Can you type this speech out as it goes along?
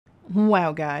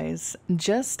Wow, guys,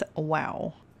 just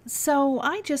wow. So,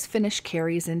 I just finished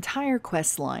Kerry's entire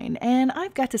quest line, and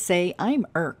I've got to say, I'm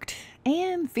irked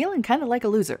and feeling kind of like a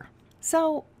loser.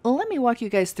 So, let me walk you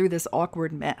guys through this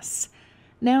awkward mess.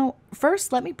 Now,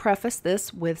 first, let me preface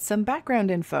this with some background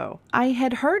info. I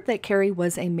had heard that Kerry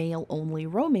was a male only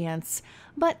romance,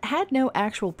 but had no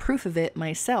actual proof of it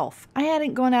myself. I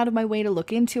hadn't gone out of my way to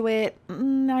look into it.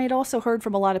 I had also heard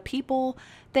from a lot of people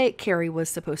that Kerry was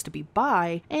supposed to be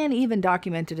bi, and even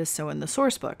documented as so in the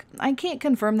sourcebook. I can't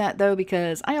confirm that though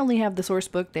because I only have the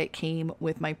sourcebook that came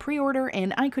with my pre-order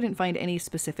and I couldn't find any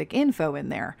specific info in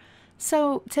there.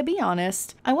 So, to be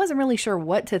honest, I wasn't really sure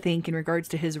what to think in regards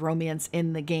to his romance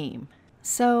in the game.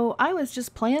 So, I was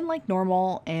just playing like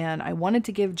normal, and I wanted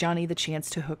to give Johnny the chance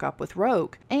to hook up with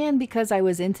Rogue. And because I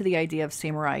was into the idea of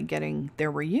Samurai getting their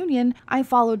reunion, I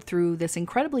followed through this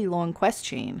incredibly long quest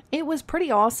chain. It was pretty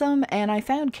awesome, and I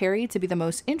found Kerry to be the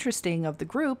most interesting of the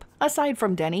group, aside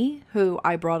from Denny, who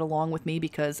I brought along with me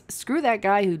because screw that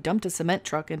guy who dumped a cement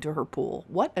truck into her pool.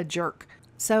 What a jerk.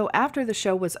 So after the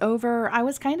show was over, I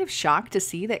was kind of shocked to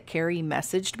see that Kerry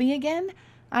messaged me again.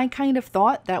 I kind of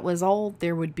thought that was all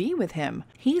there would be with him.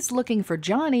 He's looking for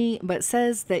Johnny, but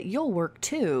says that you'll work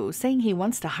too, saying he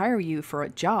wants to hire you for a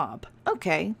job.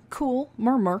 Okay, cool,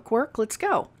 more merc work, let's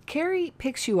go. Kerry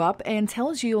picks you up and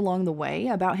tells you along the way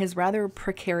about his rather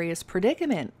precarious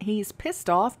predicament. He's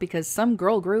pissed off because some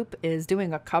girl group is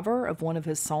doing a cover of one of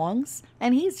his songs,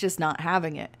 and he's just not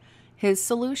having it. His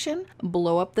solution?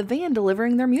 Blow up the van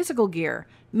delivering their musical gear.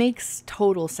 Makes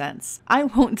total sense. I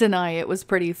won't deny it was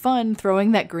pretty fun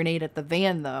throwing that grenade at the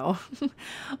van though.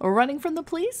 Running from the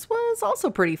police was also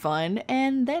pretty fun,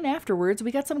 and then afterwards we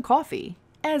got some coffee,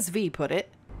 as V put it.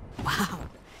 Wow,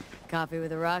 coffee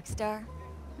with a rock star?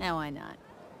 Now why not?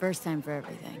 First time for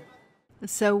everything.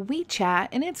 So we chat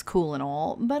and it's cool and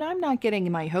all, but I'm not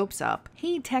getting my hopes up.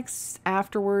 He texts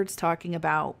afterwards talking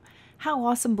about how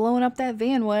awesome blowing up that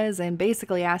van was and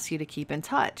basically asks you to keep in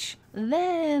touch.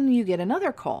 Then you get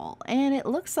another call and it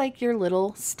looks like your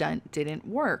little stunt didn't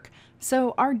work.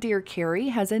 So our dear Kerry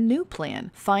has a new plan.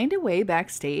 Find a way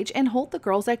backstage and hold the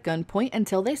girls at gunpoint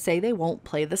until they say they won't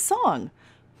play the song.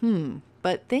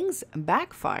 But things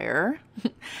backfire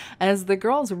as the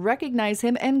girls recognize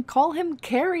him and call him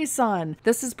Kerry-san.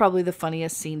 This is probably the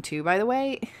funniest scene too, by the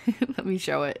way. Let me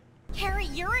show it. Kerry,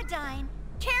 you're a dime.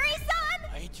 Kerry-san!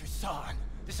 I ain't your son.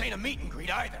 This ain't a meet and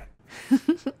greet either.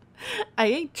 I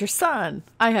ain't your son.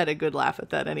 I had a good laugh at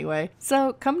that anyway.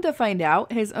 So, come to find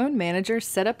out, his own manager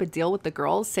set up a deal with the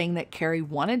girls saying that Kerry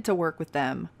wanted to work with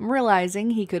them.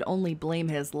 Realizing he could only blame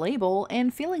his label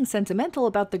and feeling sentimental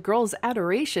about the girls'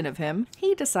 adoration of him,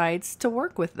 he decides to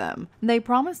work with them. They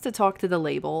promise to talk to the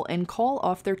label and call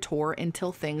off their tour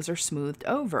until things are smoothed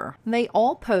over. They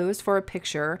all pose for a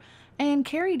picture, and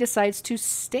Kerry decides to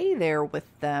stay there with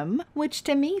them, which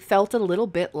to me felt a little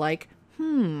bit like,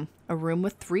 a room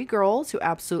with 3 girls who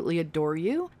absolutely adore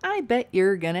you? I bet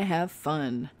you're gonna have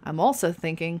fun. I'm also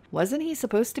thinking, wasn't he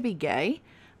supposed to be gay?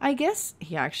 I guess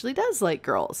he actually does like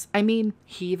girls. I mean,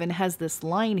 he even has this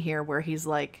line here where he's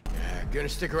like, Gonna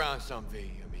stick around some, V.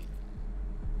 I mean,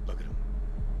 look at him.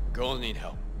 Girls need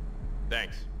help.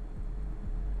 Thanks.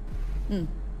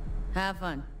 Have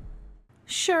fun.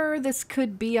 sure, this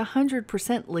could be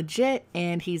 100% legit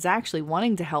and he's actually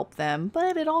wanting to help them,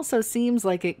 but it also seems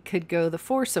like it could go the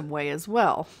foursome way as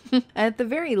well. At the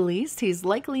very least, he's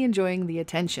likely enjoying the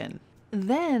attention.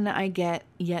 Then I get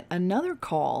yet another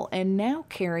call, and now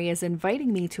Kerry is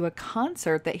inviting me to a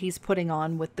concert that he's putting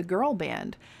on with the girl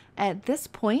band. At this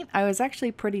point, I was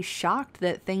actually pretty shocked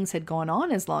that things had gone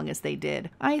on as long as they did.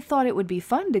 I thought it would be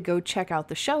fun to go check out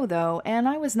the show though, and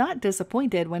I was not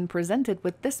disappointed when presented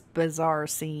with this bizarre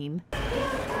scene.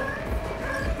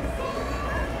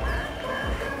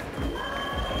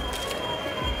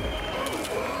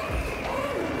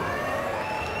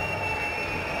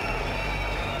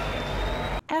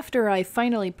 After I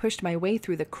finally pushed my way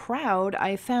through the crowd,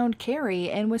 I found Kerry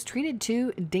and was treated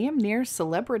to damn near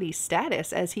celebrity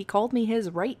status as he called me his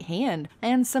right hand,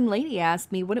 and some lady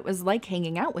asked me what it was like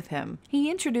hanging out with him. He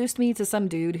introduced me to some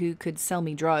dude who could sell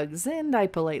me drugs, and I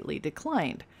politely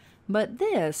declined. But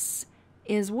this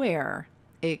is where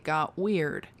it got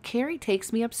weird. Kerry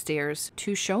takes me upstairs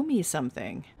to show me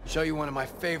something. Show you one of my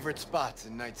favorite spots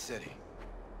in Night City.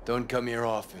 Don't come here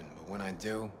often, but when I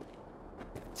do,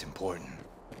 it's important.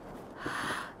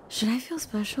 Should I feel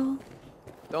special?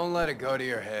 Don't let it go to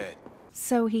your head.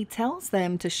 So he tells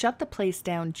them to shut the place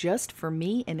down just for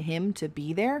me and him to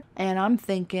be there, and I'm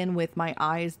thinking with my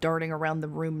eyes darting around the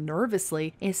room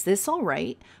nervously, is this all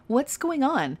right? What's going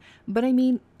on? But I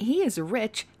mean, he is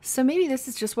rich, so maybe this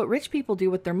is just what rich people do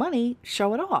with their money,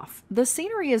 show it off. The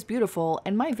scenery is beautiful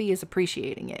and my V is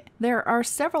appreciating it. There are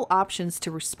several options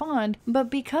to respond, but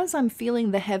because I'm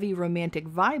feeling the heavy romantic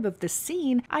vibe of the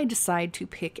scene, I decide to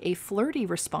pick a flirty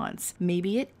response.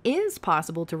 Maybe it is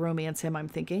possible to romance him, I'm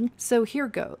thinking, so here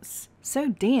goes. So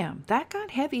damn, that got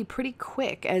heavy pretty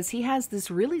quick as he has this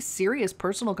really serious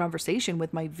personal conversation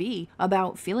with my V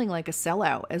about feeling like a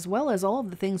sellout, as well as all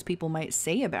of the things people might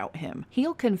say about him.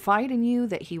 He'll confide in you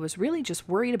that he was really just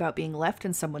worried about being left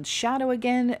in someone's shadow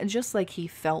again, just like he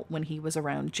felt when he was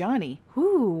around Johnny.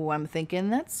 Whew, I'm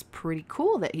thinking that's pretty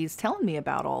cool that he's telling me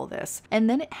about all this. And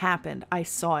then it happened. I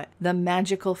saw it. The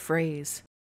magical phrase.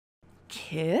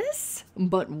 Kiss?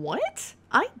 But what?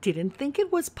 I didn't think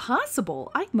it was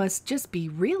possible. I must just be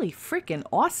really freaking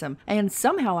awesome. And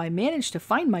somehow I managed to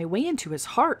find my way into his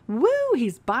heart. Woo,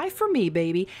 he's by for me,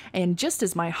 baby. And just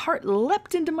as my heart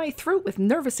leapt into my throat with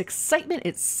nervous excitement,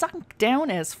 it sunk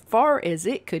down as far as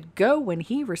it could go when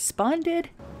he responded.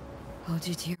 Hold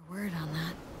you to your word on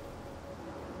that.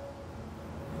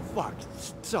 Fuck.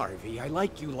 Sorry, V. I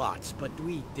like you lots, but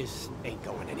this ain't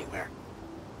going anywhere.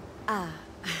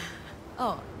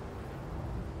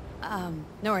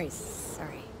 No worries.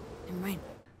 Sorry. Never mind.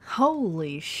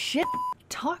 Holy shit.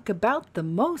 Talk about the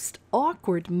most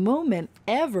awkward moment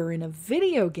ever in a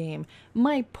video game.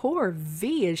 My poor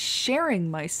V is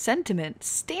sharing my sentiment,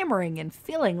 stammering and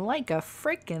feeling like a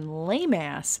frickin' lame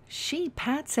ass. She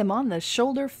pats him on the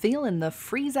shoulder, feeling the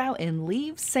freeze out and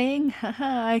leaves, saying, haha,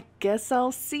 I guess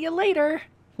I'll see you later.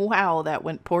 Wow, that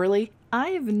went poorly.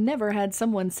 I've never had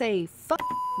someone say fuck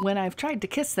when I've tried to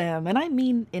kiss them, and I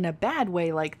mean in a bad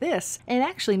way like this. It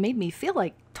actually made me feel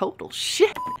like total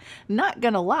shit. Not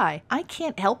gonna lie, I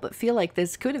can't help but feel like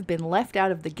this could have been left out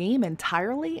of the game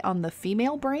entirely on the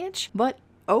female branch, but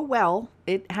oh well,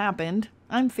 it happened.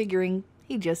 I'm figuring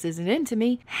he just isn't into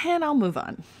me, and I'll move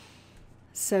on.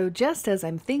 So just as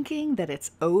I'm thinking that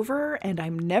it's over and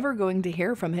I'm never going to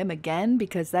hear from him again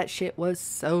because that shit was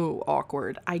so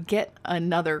awkward, I get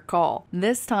another call.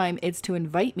 This time it's to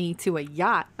invite me to a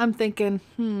yacht. I'm thinking,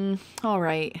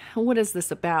 alright, what is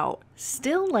this about?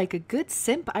 Still, like a good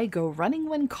simp, I go running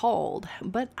when called,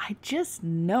 but I just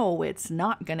know it's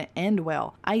not gonna end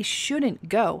well. I shouldn't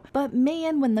go, but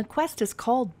man, when the quest is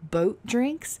called boat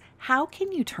drinks, how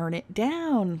can you turn it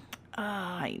down?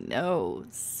 I know,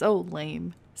 so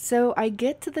lame. So I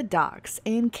get to the docks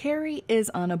and Kerry is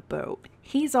on a boat.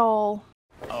 He's all,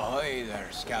 Ahoy there,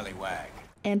 scallywag.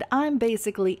 and I'm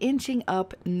basically inching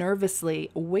up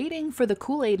nervously, waiting for the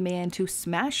Kool-Aid man to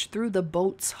smash through the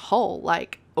boat's hull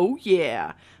like, oh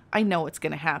yeah, I know it's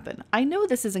gonna happen. I know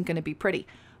this isn't gonna be pretty,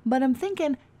 but I'm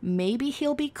thinking maybe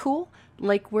he'll be cool,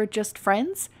 like we're just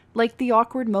friends, like the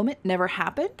awkward moment never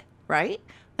happened, right?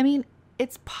 I mean,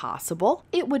 it's possible.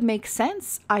 It would make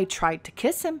sense. I tried to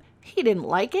kiss him. He didn't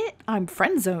like it. I'm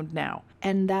friend-zoned now.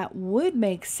 And that would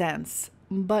make sense.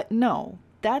 But no,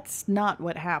 that's not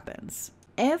what happens.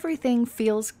 Everything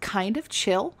feels kind of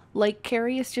chill, like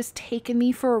Kerry is just taking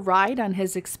me for a ride on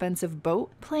his expensive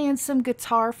boat, playing some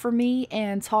guitar for me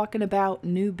and talking about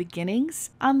new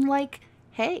beginnings. I'm like,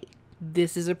 hey,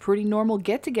 this is a pretty normal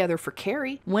get-together for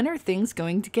Kerry. When are things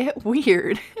going to get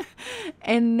weird?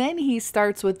 And then he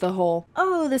starts with the whole,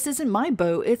 oh, this isn't my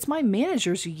boat, it's my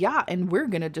manager's yacht and we're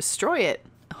gonna destroy it.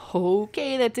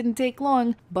 Okay, that didn't take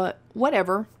long, but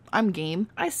whatever. I'm game.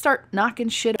 I start knocking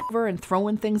shit over and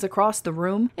throwing things across the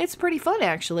room. It's pretty fun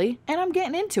actually, and I'm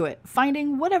getting into it,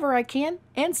 finding whatever I can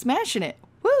and smashing it.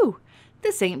 Woo!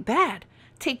 This ain't bad.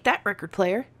 Take that, record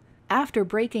player. After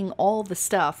breaking all the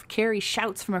stuff, Kerry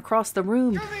shouts from across the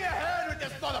room, Give me a hand with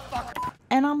this motherfucker!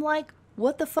 and I'm like,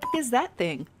 what the fuck is that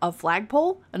thing? A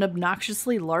flagpole? An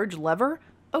obnoxiously large lever?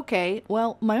 Okay,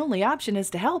 well, my only option is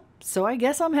to help, so I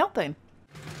guess I'm helping.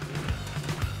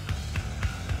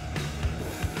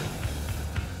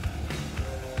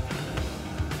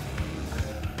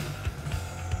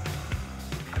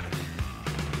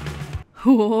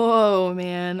 Whoa,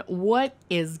 man, what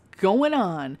is going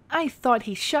on? I thought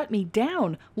he shut me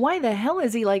down. Why the hell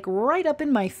is he like right up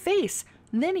in my face?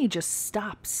 Then he just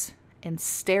stops and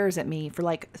stares at me for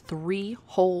like 3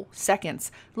 whole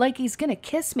seconds, like he's gonna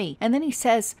kiss me. And then he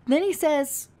says, No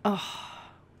thanks,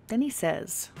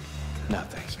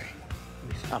 V.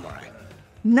 I'm alright.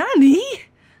 Nani?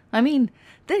 I mean,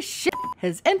 this shit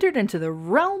has entered into the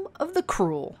realm of the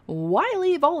cruel. Why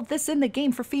leave all of this in the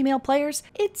game for female players?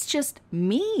 It's just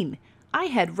mean. I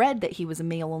had read that he was a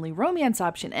male-only romance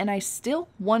option, and I still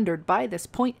wondered by this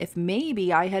point if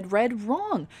maybe I had read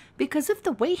wrong because of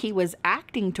the way he was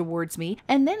acting towards me,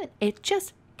 and then it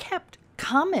just kept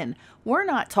coming. We're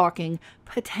not talking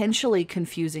potentially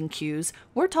confusing cues.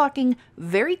 We're talking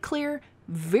very clear,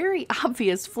 very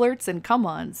obvious flirts and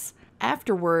come-ons.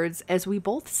 Afterwards, as we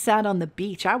both sat on the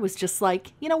beach, I was just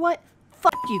like, you know what?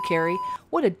 Fuck you, Kerry.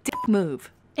 What a dick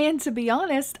move. And to be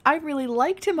honest, I really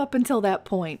liked him up until that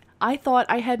point. I thought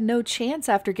I had no chance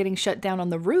after getting shut down on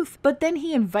the roof, but then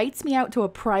he invites me out to a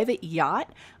private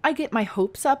yacht. I get my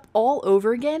hopes up all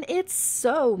over again. It's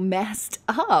so messed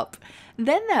up.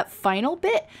 Then that final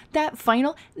bit,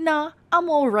 nah, I'm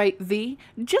alright, V.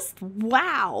 Just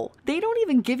wow. They don't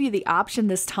even give you the option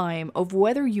this time of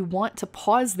whether you want to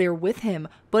pause there with him,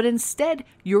 but instead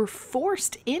you're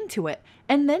forced into it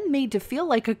and then made to feel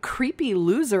like a creepy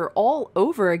loser all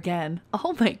over again.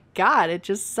 Oh my god, it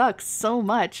just sucks so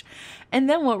much. And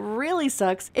then what really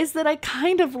sucks is that I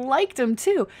kind of liked him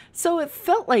too, so it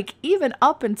felt like even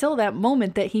up until that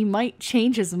moment that he might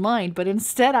change his mind, but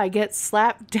instead I get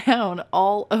slapped down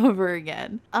all over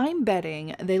again. I'm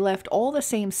betting they left all the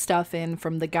same stuff in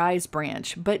from the guy's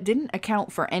branch, but didn't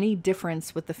account for any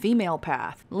difference with the female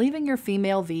path, leaving your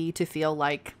female V to feel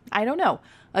like, I don't know,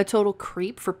 a total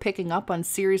creep for picking up on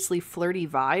seriously flirty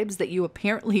vibes that you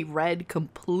apparently read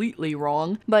completely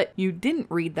wrong, but you didn't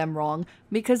read them wrong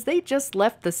because they just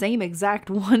left the same exact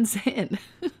ones in.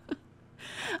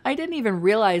 I didn't even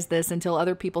realize this until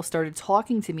other people started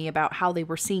talking to me about how they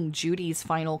were seeing Judy's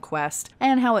final quest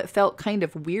and how it felt kind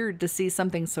of weird to see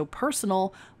something so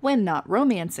personal when not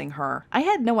romancing her. I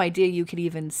had no idea you could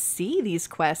even see these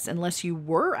quests unless you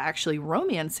were actually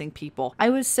romancing people. I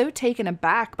was so taken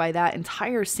aback by that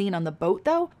entire scene on the boat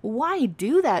though. Why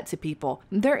do that to people?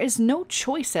 There is no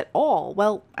choice at all.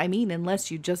 Well, I mean,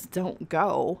 unless you just don't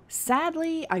go.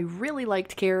 Sadly, I really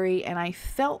liked Kerry and I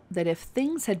felt that if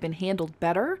things had been handled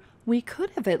better, we could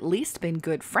have at least been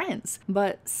good friends.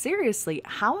 But seriously,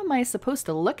 how am I supposed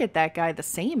to look at that guy the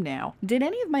same now? Did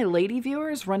any of my lady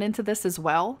viewers run into this as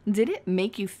well? Did it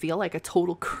make you feel like a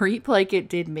total creep like it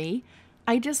did me?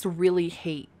 I just really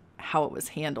hate how it was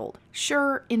handled.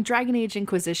 Sure, in Dragon Age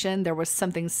Inquisition, there was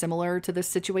something similar to this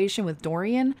situation with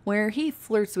Dorian, where he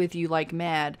flirts with you like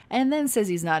mad, and then says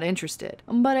he's not interested.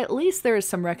 But at least there is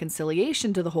some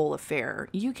reconciliation to the whole affair.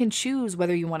 You can choose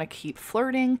whether you want to keep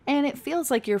flirting, and it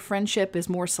feels like your friendship is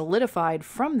more solidified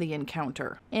from the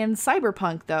encounter. In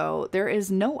Cyberpunk, though, there is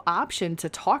no option to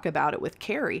talk about it with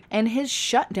Kerry, and his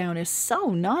shutdown is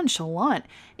so nonchalant.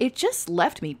 It just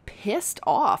left me pissed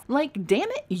off. Like, damn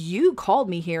it, you called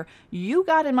me here. You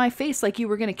got in my face like you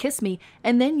were gonna kiss me,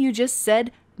 and then you just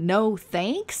said, no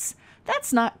thanks?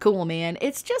 That's not cool, man.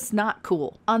 It's just not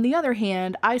cool. On the other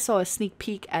hand, I saw a sneak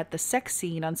peek at the sex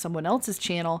scene on someone else's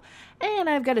channel, and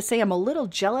I've got to say I'm a little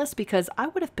jealous because I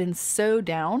would have been so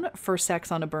down for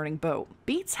sex on a burning boat.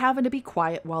 Beats having to be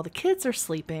quiet while the kids are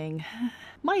sleeping.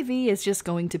 My V is just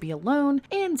going to be alone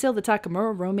until the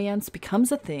Takamura romance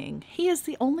becomes a thing. He is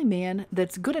the only man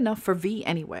that's good enough for V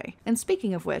anyway. And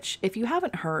speaking of which, if you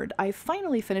haven't heard, I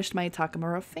finally finished my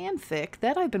Takamura fanfic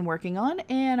that I've been working on,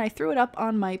 and I threw it up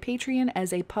on my Patreon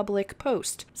as a public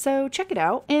post. So check it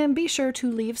out, and be sure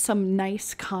to leave some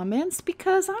nice comments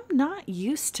because I'm not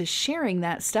used to sharing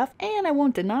that stuff, and I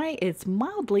won't deny it's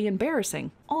mildly embarrassing.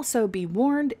 Also be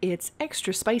warned, it's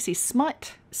extra spicy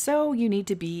smut, so you need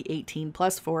to be 18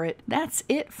 plus for it. That's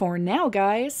it for now,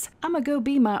 guys. I'ma go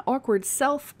be my awkward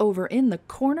self over in the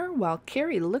corner while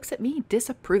Kerry looks at me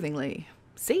disapprovingly.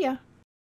 See ya!